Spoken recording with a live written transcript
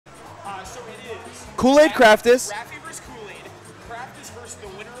Kool-Aid, Craftus. Raffy versus Kool-Aid. Craftus versus the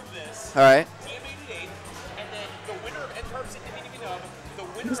winner of this. All right. DM88. And then the winner of N-Tarps and Nibby Nibby Nub. The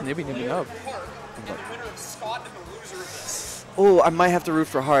winner Who's of Nibby Nibby Glare Nub? Park. And the winner of Scott and the loser of this. Oh, I might have to root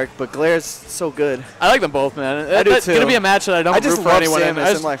for Hark, but Glaire's so good. I like them both, man. I do It's too. going to be a match that I don't just root for love anyone in. Samus,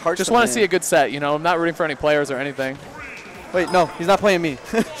 I and, like, Hark's just the want to man. see a good set. You know, I'm not rooting for any players or anything. Wait, no, he's not playing me.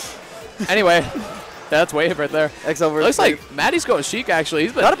 Anyway, that's Wave right there. XL versus Looks like Wave. Matty's going Sheik, actually.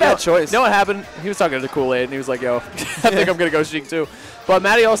 He's been, Not a bad choice. You know what happened? He was talking to Kool-Aid, and he was like, yo, I think I'm going to go Sheik, too. But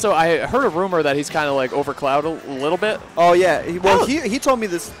Matty also, I heard a rumor that he's kind of, like, over Cloud a little bit. Oh, yeah. He told me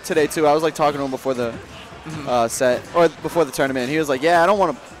this today, too. I was, like, talking to him before the set, or before the tournament. He was like, yeah, I don't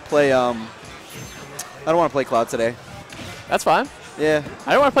want to play, Cloud today. That's fine. Yeah.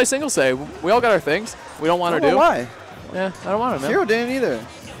 I don't want to play singles today. We all got our things we don't want to do. Why? Yeah, I don't want to, man. Hero didn't either.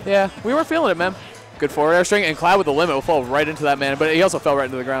 Yeah, we weren't feeling it, man. Good forward air string, and Cloud with the limit will fall right into that man, but he also fell right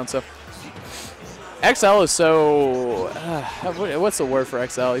into the ground, so. XL is so, what's the word for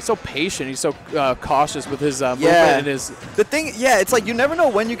XL? He's so patient. He's so cautious with his movement and his. The thing, yeah, it's like you never know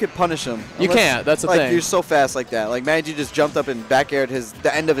when you could punish him. You can't. That's the like, thing. You're so fast like that. Like MattyG just jumped up and back aired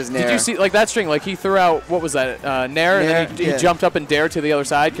the end of his nair. Did you see like that string? Like he threw out what was that nair, and then he jumped up and dared to the other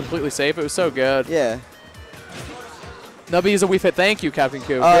side, completely safe. It was so good. Yeah. Nubby is a Wii Fit. Thank you, Captain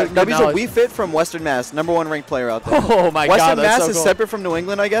Q. Nubby's a Wii Fit from Western Mass, #1 ranked player out there. Oh my God, Western that's Mass so is cool. separate from New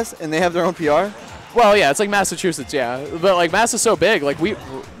England, I guess, and they have their own PR. Well, yeah, it's like Massachusetts, yeah. But like Mass is so big, like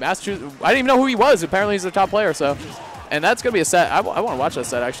Massachusetts. I didn't even know who he was. Apparently, he's their top player. So, and that's gonna be a set. I want to watch that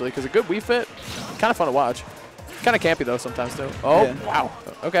set actually because a good Wii Fit, kind of fun to watch. Kind of campy though sometimes too. Oh yeah. Wow.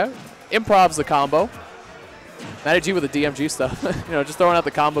 Okay. Improv's the combo. MattyG with the DMG stuff. You know, just throwing out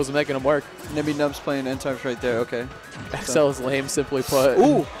the combos and making them work. Nibby Nub's playing N-Tarps right there. Okay. XL is lame, simply put.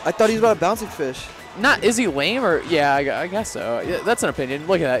 Ooh, I thought he was about a bouncing fish. Not, is he lame or yeah? I guess so. Yeah, that's an opinion.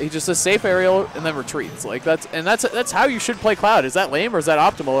 Look at that. He just a safe aerial and then retreats. Like that's how you should play Cloud. Is that lame or is that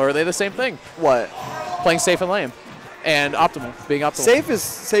optimal or are they the same thing? What? Playing safe and lame, and optimal, being optimal.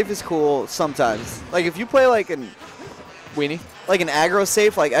 Safe is cool sometimes. Like if you play like an weenie, like an aggro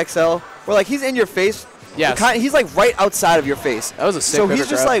safe like XL, where like he's in your face. Yes. He's like right outside of your face. That was a sick So he's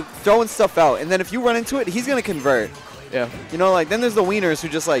just grab. like throwing stuff out, and then if you run into it, he's gonna convert. Yeah. You know, like then there's the wieners who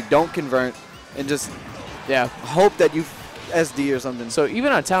just like don't convert and just hope that you SD or something. So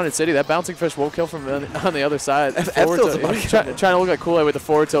even on Town and City, that bouncing fish will kill from on the other side. F-tilt's trying to look like Kool-Aid with the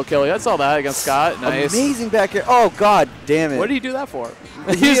forward tilt kill. I saw that against Scott. Nice. Amazing back here. Oh God damn it! What did he do that for?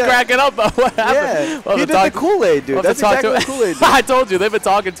 He's cracking up. What happened? Yeah, Well, he did the Kool-Aid, dude. That's exactly what Kool-Aid did. I told you they've been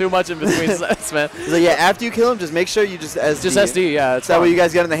talking too much in between sets, man. He's like, yeah, after you kill him, just make sure you just SD. Just SD, yeah. It's that way you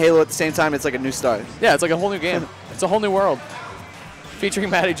guys get in the Halo at the same time. It's like a new start. Yeah, it's like a whole new game. It's a whole new world. Featuring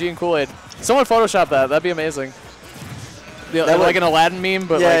MattyG and Kool-Aid. Someone Photoshop that. That'd be amazing. Like an Aladdin meme,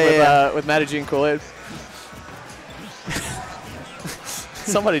 but with MattyG and Kool-Aid.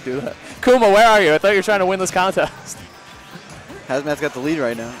 Somebody do that. Kuma, where are you? I thought you were trying to win this contest. Hazmat's got the lead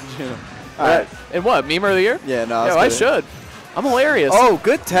right now. All right. And what? Memer of the year? Yeah, no. I should. I'm hilarious. Oh,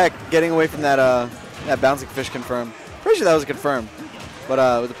 good tech getting away from that that bouncing fish confirm. Pretty sure that was a confirm,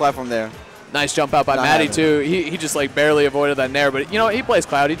 but with the platform there. Nice jump out by Matty too. He just like barely avoided that nair, but you know he plays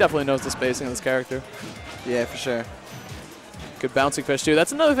Cloud. He definitely knows the spacing of this character. Yeah, for sure. Good bouncing fish too.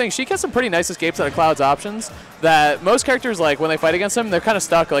 That's another thing. Sheik has some pretty nice escapes out of Cloud's options that most characters like when they fight against him, they're kind of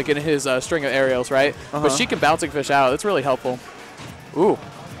stuck like in his string of aerials, right? But Sheik can bouncing fish out. That's really helpful. Ooh.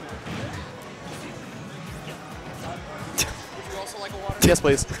 Yes,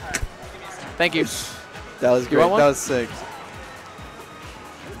 please. Thank you. That was great. That was sick.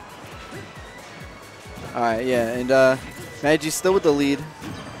 All right, yeah, and MattyG's still with the lead.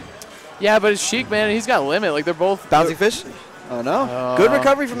 Yeah, but it's Sheik, man. He's got a limit. Like they're both bouncing fish. Oh no! Good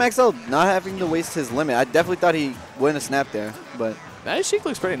recovery from XL, not having to waste his limit. I definitely thought he wouldn't have snapped there, but. Sheik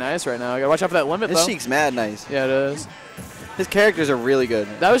looks pretty nice right now. I gotta watch out for that limit though. His Sheik's mad nice. Yeah, it is. His characters are really good.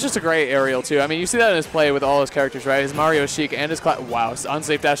 That was just a great aerial, too. I mean, you see that in his play with all his characters, right? His Mario, Sheik, and his Cloud. Wow,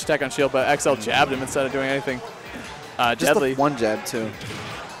 unsafe dash attack on shield, but XL jabbed him instead of doing anything deadly. Just one jab, too.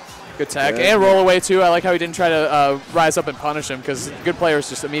 Good tech. And roll away, too. I like how he didn't try to rise up and punish him, because good players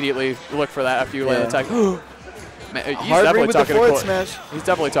just immediately look for that after you land the attack. He's definitely talking to Kool-Aid. He's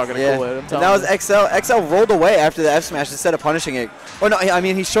definitely talking to Kool-Aid. And that was XL. XL rolled away after the F smash instead of punishing it. Or no, I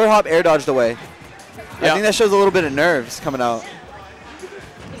mean, he short hop air dodged away. I think that shows a little bit of nerves coming out.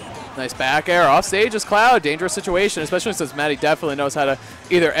 Nice back air off stage is Cloud. Dangerous situation, especially since Matty definitely knows how to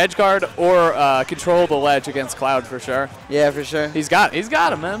either edge guard or control the ledge against Cloud for sure. Yeah, for sure. He's got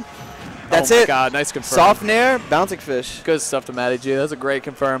him, man. That's oh my it. God, nice confirm. Soft nair, bouncing fish. Good stuff to MattyG. That's a great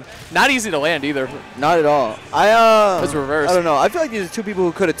confirm. Not easy to land either. Not at all. It's reversed. I don't know. I feel like these are two people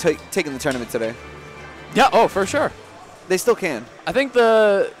who could have taken the tournament today. Yeah, oh, for sure. They still can. I think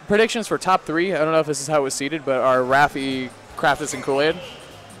the predictions for top 3, I don't know if this is how it was seeded, but are Rafi, Craftus, and Kool-Aid.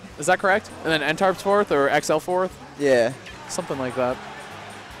 Is that correct? And then N-Tarp's 4th or XL 4th? Yeah. Something like that.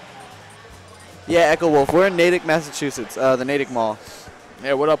 Yeah, Echo Wolf. We're in Natick, Massachusetts, the Natick Mall.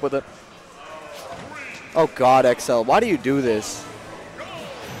 Yeah, what up with it? Oh, God, XL. Why do you do this?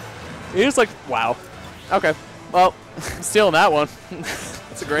 You're just like, wow. Okay. Well, stealing that one.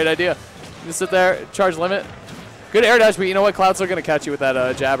 That's a great idea. You sit there, charge limit. Good air dodge, but you know what? Cloud's still going to catch you with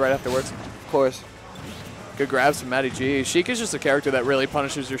that jab right afterwards. Of course. Good grabs from MattyG. Sheik is just a character that really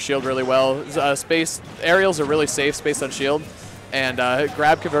punishes your shield really well. Space aerials are really safe, space on shield. And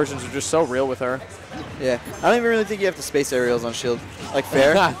grab conversions are just so real with her. Yeah. I don't even really think you have to space aerials on shield. Like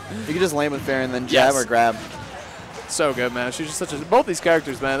fair. You can just land with fair and then jab or grab. So good, man. She's just such a... Both these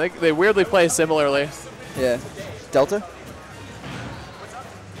characters, man, they weirdly play similarly. Yeah. Delta?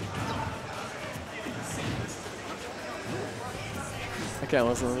 I can't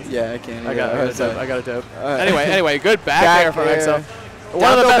listen to this. Yeah, I can. I got a dope. I got a dope. Right. Anyway, good back air from XL.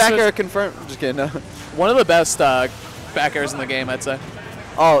 One of the best back air confirmed. Just kidding. No. One of the best back airs in the game, I'd say.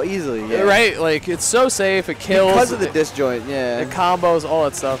 Oh, easily, yeah. Right? Like, it's so safe. It kills. Because of the disjoint, yeah. It combos, all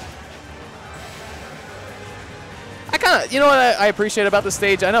that stuff. I kind of, you know what I appreciate about the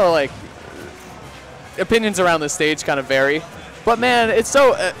stage? I know, like, opinions around this stage kind of vary. But, man, it's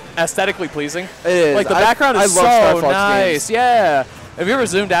so aesthetically pleasing. It is. Like, the background is so nice. Games. Yeah. Have you ever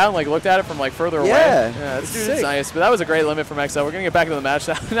zoomed out and, like, looked at it from, like, further away? Yeah. It's nice. But that was a great limit from XL. We're going to get back into the match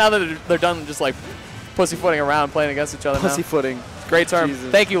now. Now that they're done just, like, pussyfooting around, playing against each other now. Pussyfooting. Great term.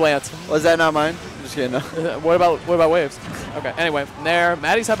 Jesus. Thank you, Lance. Was that not mine? Just kidding. No. What about waves? Okay. Anyway, there.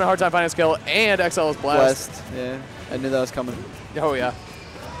 Matty's having a hard time finding a skill, and XL is blessed. Yeah. I knew that was coming. Oh, yeah.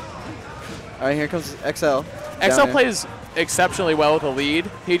 All right, here comes XL. XL plays exceptionally well with a lead.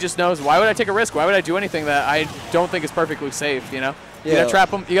 He just knows, why would I take a risk? Why would I do anything that I don't think is perfectly safe, you know? Yeah. You gotta trap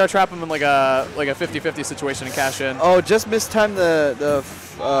him. You gotta trap him in like a 50-50 situation and cash in. Oh, just mistimed the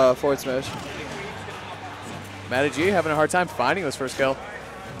forward smash. MattyG having a hard time finding this first kill.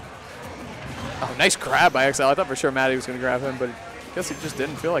 Oh, nice grab by XL. I thought for sure Matty was gonna grab him, but I guess he just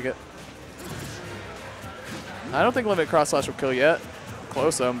didn't feel like it. I don't think limit cross slash will kill yet.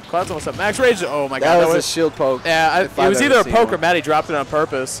 Close him. Cloud's almost up max rage. Oh my God, that was a shield poke. Yeah, it was either a poke or Matty dropped it on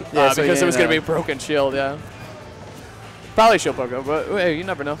purpose because it was gonna be a broken shield. Yeah. Probably shield poke, but hey, you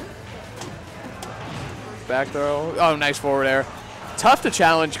never know. Back throw. Oh, nice forward air. Tough to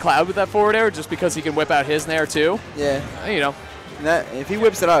challenge Cloud with that forward air just because he can whip out his nair too. Yeah. You know. If he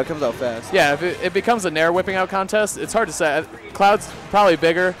whips it out, it comes out fast. Yeah, if it becomes a nair whipping out contest, it's hard to say. Cloud's probably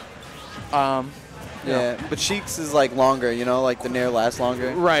bigger. Yeah, but Sheik's is like longer, you know, like the nair lasts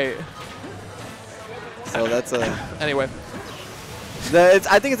longer. Right. So that's a... Anyway. I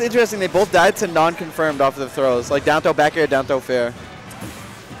think it's interesting. They both died to non-confirmed off of the throws. Like down throw back air, down throw fair.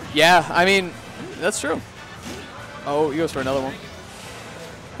 Yeah, I mean, that's true. Oh, he goes for another one.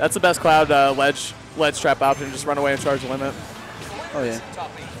 That's the best Cloud ledge trap option. Just run away and charge the limit. Oh, yeah.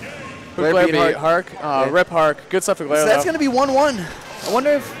 Who Glare beat Hark? Rip Hark. Good stuff to Glare, so that's going to be 1-1. I wonder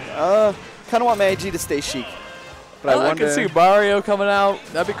if... kind of want MattyG to stay Sheik. But I wonder... can see Barrio coming out.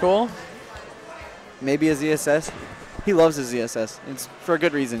 That'd be cool. Maybe a ZSS. He loves his ZSS. It's for a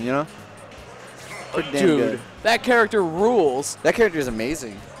good reason, you know? Dude, good. That character rules. That character is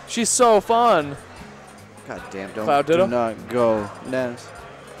amazing. She's so fun. God damn, do not go. No.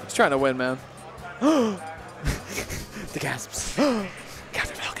 He's trying to win, man. The gasps.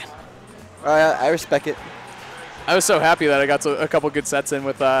 Captain Falcon. I respect it. I was so happy that I got a couple good sets in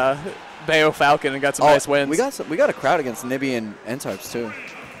with Bayo Falcon and got some nice wins. We got a crowd against Nibby and N-Tarps too.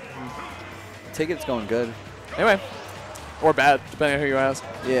 Ticket's going good. Anyway, or bad, depending on who you ask.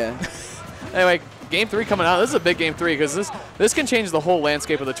 Yeah. Anyway, game 3 coming out. This is a big game 3 because this can change the whole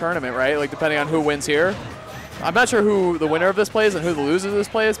landscape of the tournament, right? Like depending on who wins here. I'm not sure who the winner of this plays and who the loser of this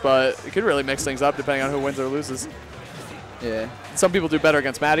plays, but it could really mix things up depending on who wins or loses. Yeah. Some people do better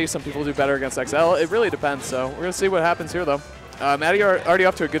against Matty. Some people do better against XL. It really depends. So we're going to see what happens here, though. Matty already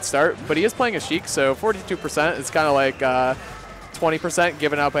off to a good start, but he is playing a Sheik, so 42%. It's kind of like 20%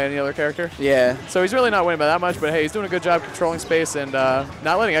 given out by any other character. Yeah. So he's really not winning by that much, but hey, he's doing a good job controlling space and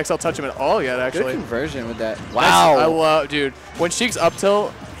not letting XL touch him at all yet, actually. Good conversion with that. Wow. I love, dude. When Sheik's up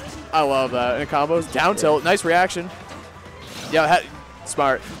tilt, I love that. And combos, down tilt, nice reaction. Yeah,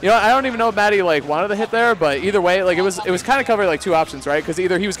 smart. You know, I don't even know if Matty like wanted to hit there, but either way, like it was kind of covered like two options, right? Because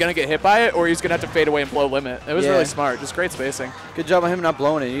either he was gonna get hit by it or he was gonna have to fade away and blow limit. It was really smart, just great spacing. Good job on him not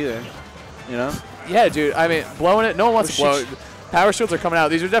blowing it either. you know? Yeah, dude. I mean, blowing it. No one wants to blow it. Power shields are coming out.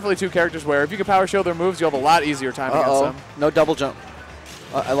 These are definitely two characters where if you can power shield their moves, you'll have a lot easier time against them. No double jump.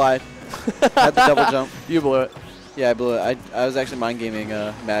 I lied. I had the double jump. You blew it. Yeah, I blew it. I was actually mind gaming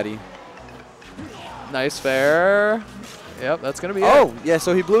Matty. Nice fair. Yep, that's gonna be it. Oh, yeah.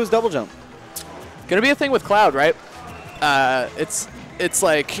 So he blew his double jump. Gonna be a thing with Cloud, right? It's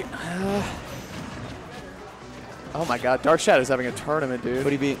like. Oh my God, Dark Shadow's having a tournament, dude. What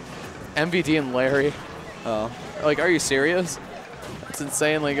do you beat? MVD and Larry. Oh. Like, are you serious? That's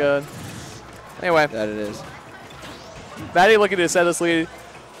insanely good. Anyway. That it is. Matty looking to set this lead.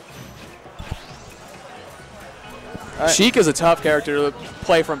 Right. Sheik is a tough character to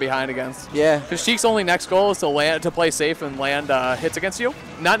play from behind against. Yeah. Because Sheik's only next goal is to play safe and land hits against you.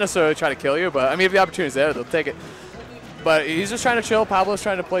 Not necessarily try to kill you, but I mean, if the opportunity's there, they'll take it. But he's just trying to chill. Pablo's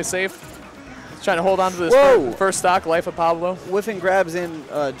trying to play safe. He's trying to hold on to this first stock life of Pablo. Whiffing grabs in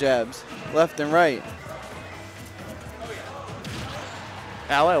jabs, left and right.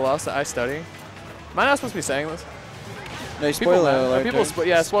 Ally lost the I study. Am I not supposed to be saying this? No, spoiler alert.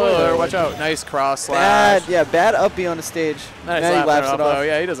 Yeah, spoiler alert. Watch out. Nice cross slash. Bad up B on the stage. Nice he laps it off.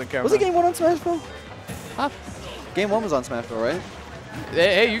 Yeah, he doesn't care. Was it game 1 on Smash Bros? Huh? Game 1 was on Smash Bros, right?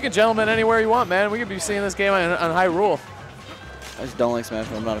 Hey, you can gentleman anywhere you want, man. We could be seeing this game on high rule. I just don't like Smash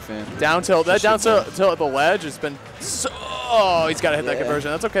Bros. I'm not a fan. Down tilt. That down tilt at the ledge has been so. Oh, he's got to hit that conversion.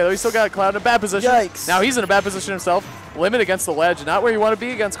 That's okay, though. He's still got Cloud in a bad position. Yikes. Now he's in a bad position himself. Limit against the ledge. Not where you want to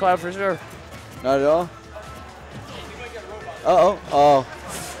be against Cloud for sure. Not at all. Oh.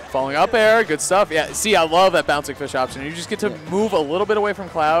 Falling up air. Good stuff. Yeah, see, I love that bouncing fish option. You just get to move a little bit away from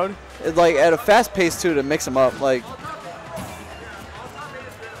Cloud. It's like at a fast pace, too, to mix them up. Like,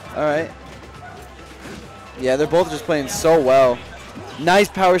 all right. Yeah, they're both just playing so well. Nice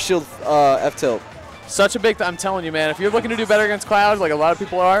power shield F tilt. Such a big I'm telling you, man, if you're looking to do better against Cloud, like a lot of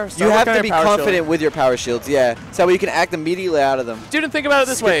people are, you have to be confident with your power shields, yeah. So that way you can act immediately out of them. Dude, and think about it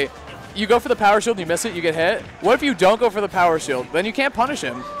this way. You go for the power shield, you miss it, you get hit. What if you don't go for the power shield? Then you can't punish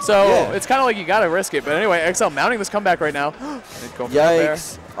him. So it's kind of like you got to risk it. But anyway, XL mounting this comeback right now.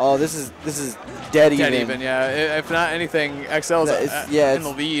 Yikes. Oh, this is dead even. Dead even, yeah. If not anything, XL is in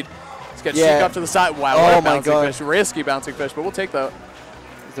the lead. He's got Sheik up to the side. Wow, what a bouncing fish. Risky bouncing fish, but we'll take that.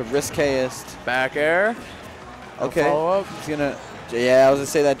 The riskiest. Back air. Okay. Follow up. He's gonna. Yeah, I was gonna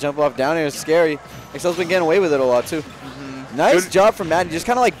say that jump off down here is scary. XL's been getting away with it a lot too. Nice job from Matty, just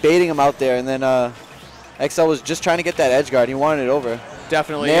kind of like baiting him out there, and then XL was just trying to get that edge guard. He wanted it over.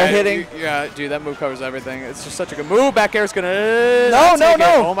 Definitely. Nair hitting. Yeah, dude, that move covers everything. It's just such a good move. Back air's gonna. No.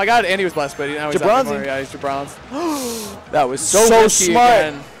 Oh my God, and he was blessed, but now he's out more. Yeah, he's Jabron's. That was so risky smart.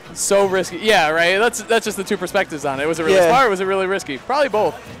 Again. So risky. Yeah, right. That's just the two perspectives on it. Was it really smart or was it really risky? Probably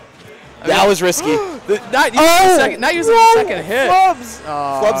both. That was risky. Not using the second hit.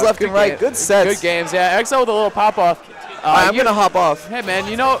 Flubs left and right. Good sets. Good games. Yeah, XL with a little pop off. I'm going to hop off. Hey, man,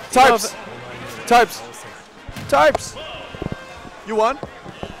 you know. Tarps. You won?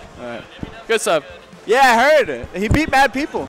 All right. Good stuff. Yeah, I heard it. He beat mad people.